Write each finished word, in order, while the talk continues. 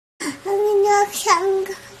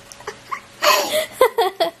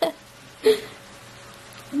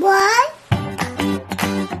What?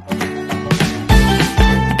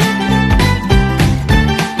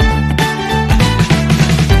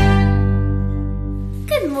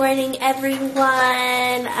 Good morning, everyone.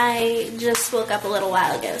 I just woke up a little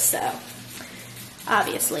while ago, so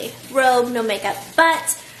obviously robe, no makeup,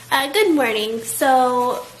 but good morning.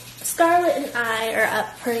 So Scarlett and I are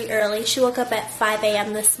up pretty early. She woke up at 5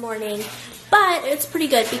 a.m. this morning, but it's pretty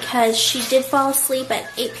good because she did fall asleep at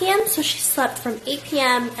 8 p.m., so she slept from 8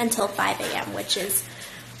 p.m. until 5 a.m., which is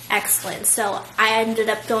excellent. So I ended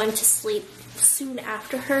up going to sleep soon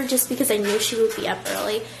after her just because I knew she would be up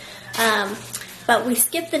early. But we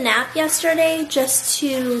skipped the nap yesterday just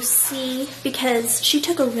to see, because she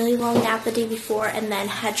took a really long nap the day before and then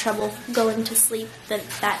had trouble going to sleep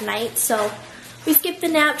that night. So we skipped the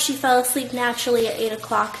nap. She fell asleep naturally at 8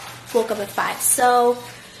 o'clock, woke up at 5. So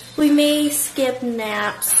we may skip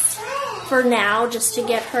naps for now just to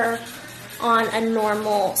get her on a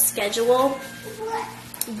normal schedule.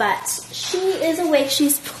 But she is awake.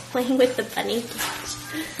 She's playing with the bunny cage.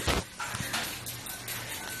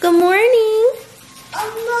 Good morning.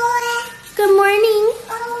 Good morning.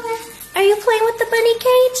 Are you playing with the bunny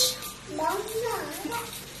cage?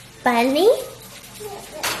 Bunny?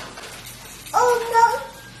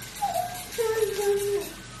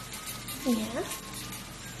 Yeah.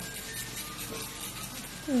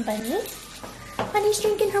 Bunny? Bunny's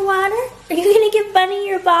drinking her water? Are you going to give Bunny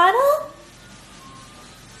your bottle?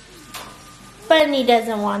 Bunny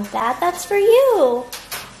doesn't want that. That's for you.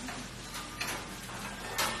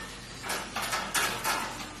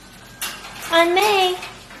 Aunt May,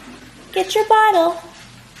 get your bottle.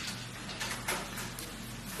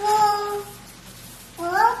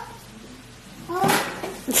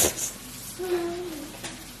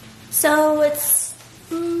 So it's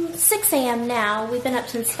 6 a.m. now. We've been up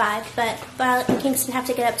since 5, but Violet and Kingston have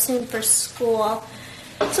to get up soon for school.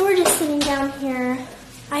 So we're just sitting down here.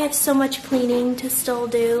 I have so much cleaning to still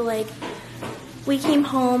do. Like, we came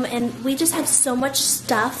home and we just have so much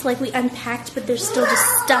stuff. Like, we unpacked, but there's still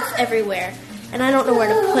just stuff everywhere. And I don't know where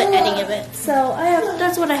to put any of it. So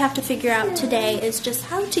that's what I have to figure out today, is just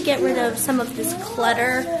how to get rid of some of this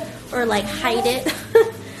clutter or like hide it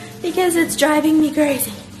because it's driving me crazy.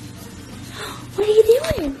 What are you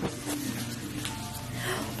doing?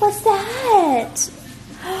 What's that?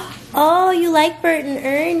 Oh, you like Bert and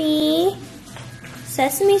Ernie.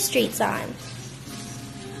 Sesame Street's on.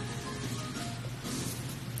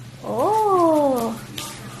 Oh.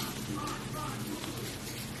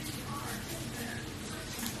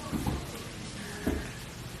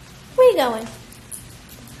 Where are you going?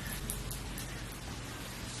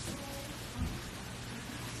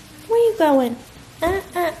 Where are you going?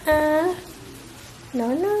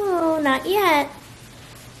 No, not yet.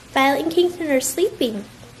 Violet and Kingston are sleeping.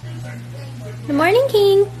 Good morning,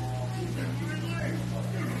 King.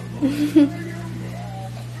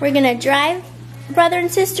 We're gonna drive brother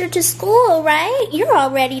and sister to school, right? You're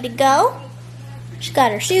all ready to go. She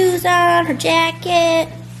got her shoes on, her jacket.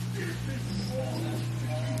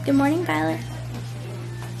 Good morning, Violet.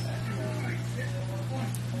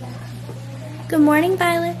 Good morning,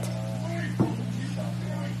 Violet.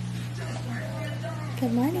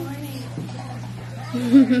 Good morning.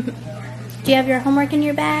 Do you have your homework in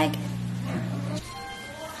your bag?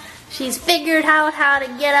 She's figured out how to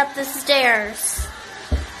get up the stairs.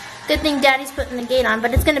 Good thing Daddy's putting the gate on,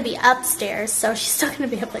 but it's going to be upstairs, so she's still going to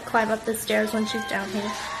be able to climb up the stairs when she's down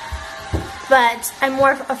here. But I'm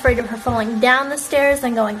more afraid of her falling down the stairs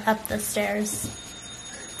than going up the stairs.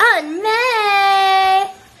 Aunt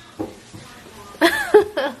May!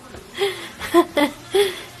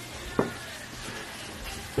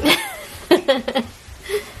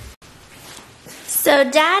 So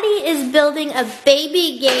Daddy is building a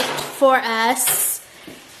baby gate for us.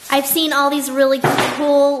 I've seen all these really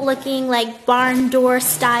cool looking, like barn door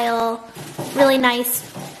style, really nice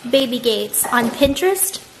baby gates on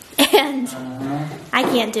Pinterest. And I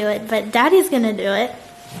can't do it, but Daddy's gonna do it.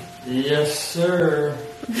 Yes, sir.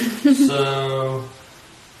 So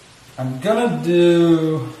I'm gonna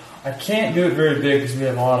I can't do it very big because we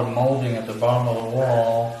have a lot of molding at the bottom of the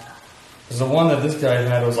wall. Because the one that this guy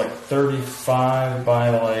had was like 35 by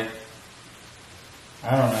like,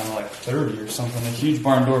 I don't know, like 30 or something, a huge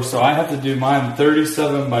barn door. So I have to do mine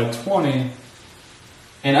 37 by 20.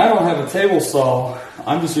 And I don't have a table saw.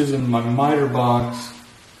 I'm just using my miter box.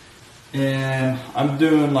 And I'm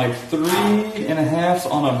doing like 3.5s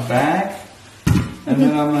on a back. And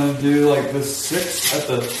then I'm going to do like the 6 at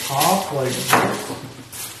the top, like this.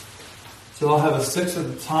 So I'll have a 6 at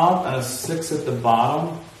the top and a 6 at the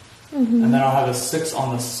bottom. and then I'll have a 6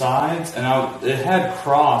 on the sides, and it had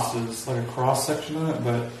crosses, like a cross section on it,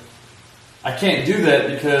 but I can't do that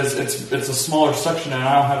because it's a smaller section, and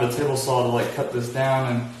I don't have a table saw to like cut this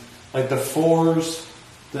down, and like the 4s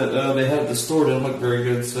that they had at the store didn't look very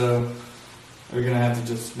good, so we're gonna have to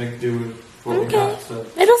just make do with what we got. So.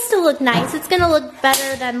 It'll still look nice. It's gonna look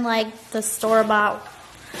better than like the store-bought.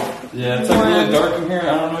 Yeah, it's like really dark in here.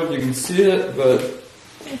 I don't know if you can see it, but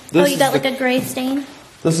you got like a gray stain?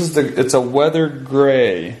 It's a weathered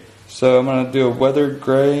gray. So I'm gonna do a weathered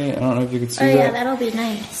gray. I don't know if you can see that. Oh yeah, that'll be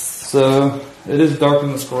nice. So it is dark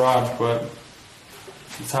in this garage, but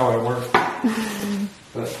that's how I work.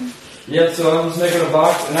 But yeah, so I'm just making a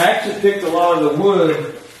box, and I actually picked a lot of the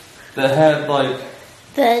wood that had like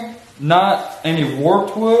not any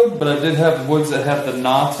warped wood, but I did have woods that had the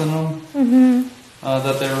knots in them.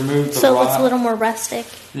 That they removed the so rot. It's a little more rustic.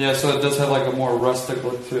 Yeah, so it does have like a more rustic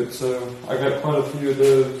look to it. So I got quite a few of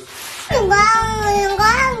those.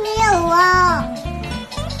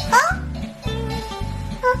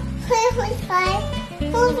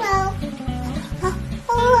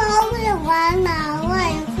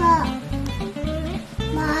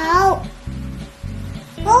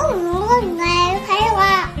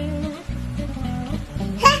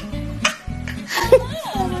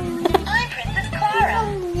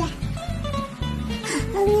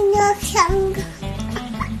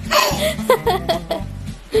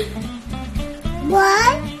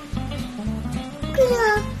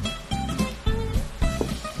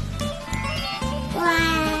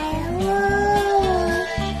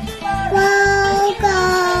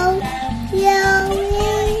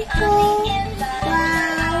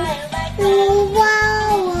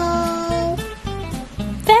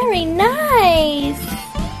 Very nice.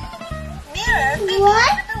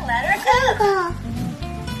 What? The letter O.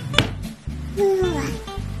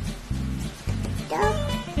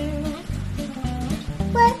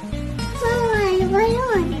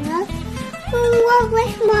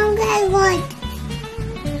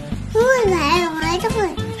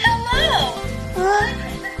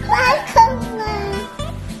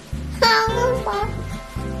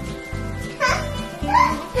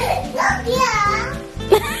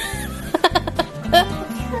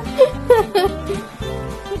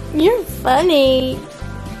 You're funny.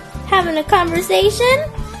 Having a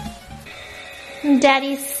conversation?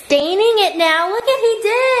 Daddy's staining it now. Look what he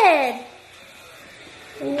did.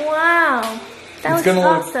 Wow. That was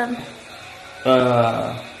awesome.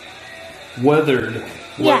 Weathered.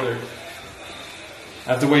 Yeah.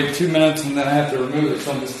 I have to wait 2 minutes, and then I have to remove it.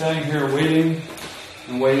 So I'm just standing here waiting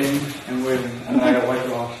and waiting and waiting, and then I gotta wipe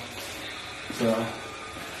it off. So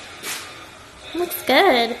looks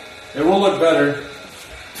good. It will look better.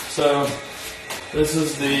 So this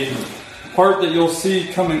is the part that you'll see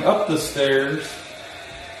coming up the stairs,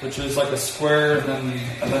 which is like a square, and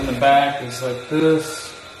then the back is like this.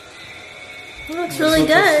 It looks really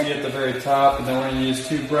good. You'll see at the very top, and then we're going to use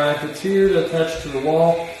 2 brackets here to attach to the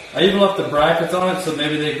wall. I even left the brackets on it, so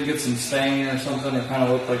maybe they can get some stain or something, or kind of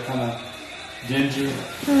look like kind of dingy.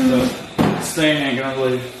 The stain ain't going to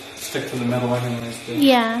really stick to the metal anyways.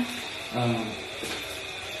 Yeah.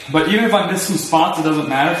 But even if I miss some spots, it doesn't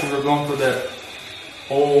matter, because we're going for that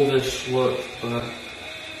oldish look. But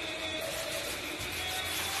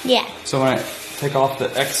yeah. So when I take off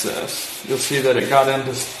the excess, you'll see that it got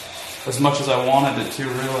into as much as I wanted it to,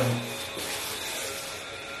 really.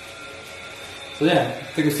 So yeah, I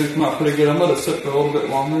think it's going to come out pretty good. I'm going to sit for a little bit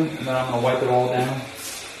longer, and then I'm going to wipe it all down.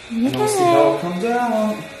 And we'll see how it comes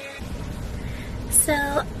out.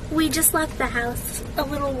 So, we just left the house a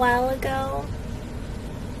little while ago.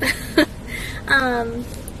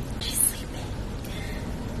 She's sleeping.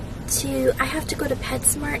 I have to go to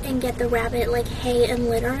PetSmart and get the rabbit, like, hay and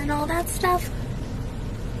litter and all that stuff.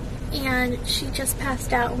 And she just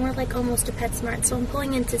passed out, and we're, like, almost to PetSmart, so I'm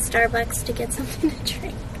pulling into Starbucks to get something to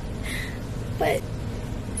drink. But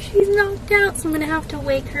she's knocked out, so I'm gonna have to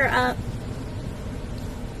wake her up.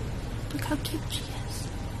 Look how cute she is.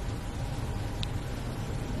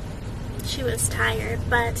 She was tired,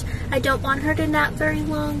 but I don't want her to nap very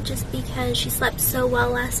long just because she slept so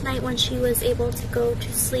well last night when she was able to go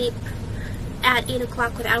to sleep at 8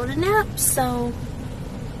 o'clock without a nap, so...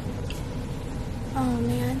 Oh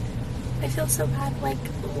man, I feel so bad like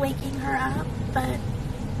waking her up, but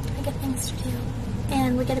I got things to do.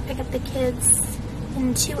 And we gotta pick up the kids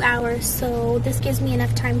in 2 hours, so this gives me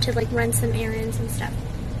enough time to like run some errands and stuff.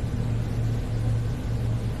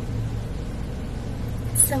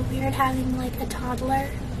 It's so weird having like a toddler.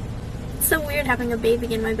 It's so weird having a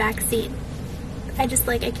baby in my back seat. I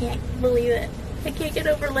can't believe it. I can't get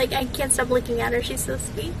over, I can't stop looking at her. She's so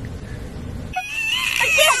sweet.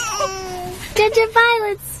 Ginger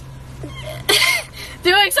violets.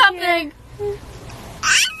 Doing something.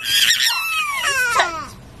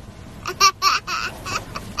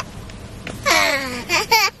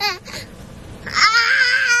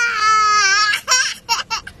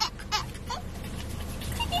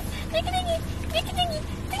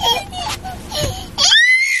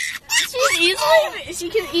 She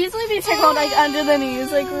can easily be tickled like under the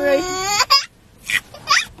knees, like right.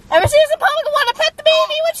 Ever see a public want to pet the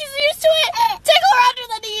baby when she's used to it? Tickle her under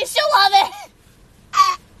the knees, she'll love it.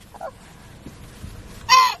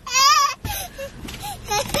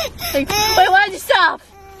 Like, wait, why'd you stop?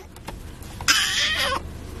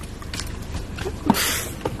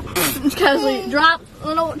 Casually drop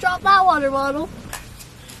that water bottle.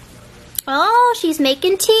 Oh, she's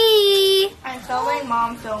making tea. I'm filming,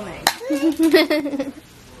 Mom filming.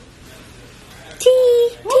 Tea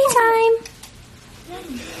time.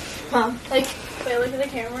 Mom, like, wait, look at the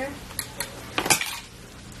camera.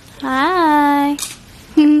 Hi.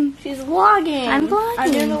 She's vlogging. I'm vlogging.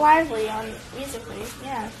 I'm doing the lively on Musically,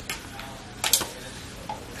 yeah.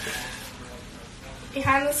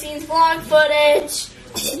 Behind the scenes vlog footage.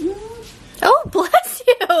 Oh, bless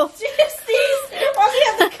you. She sneezed walking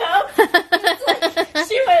out the cup.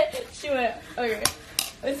 She went, okay.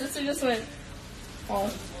 My sister just went, oh.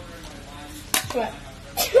 She went,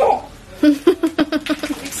 she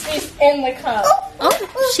sneezed in the cup.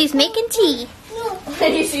 Oh, she's making tea.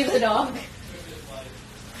 And you see the dog.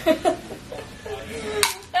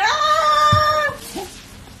 Ah!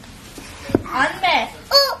 Unmet.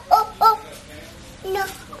 No.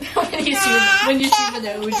 when you see the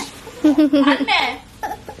nose. Unmet.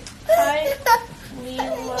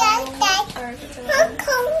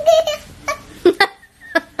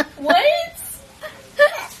 What? What are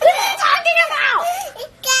you talking about?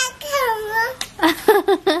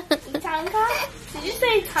 Tanka? Did you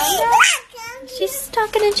say Tanka? She's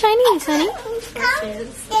talking in Chinese, honey.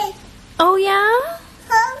 Oh, yeah?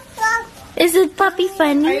 Is it puppy Are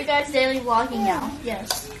funny? you guys daily vlogging now?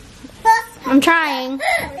 Yes. I'm trying.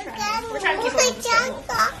 We're trying to keep up with the schedule.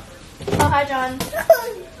 Oh, hi, John.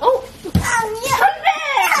 Oh.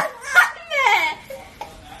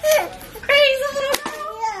 Crazy little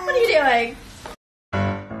girl. What are you doing?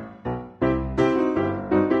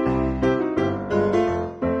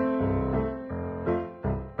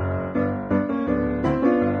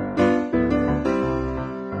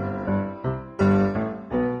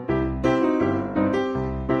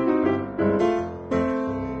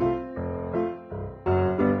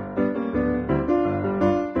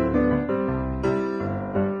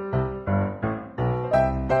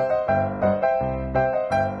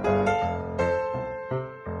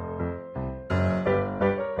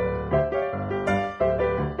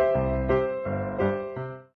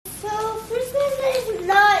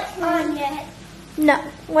 No.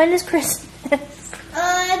 When is Christmas?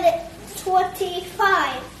 On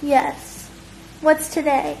 25. Yes. What's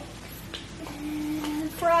today?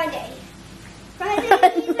 Friday. Friday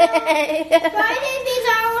means I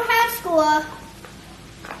won't have school.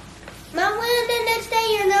 Mom, when the next day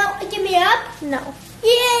you're not give me up? No.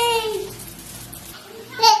 Yay!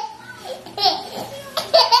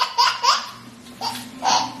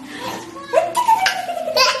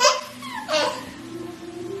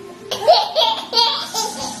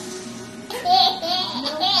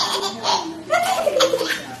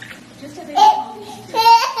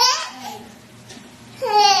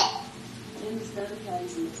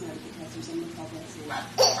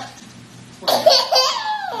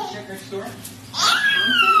 Check our store.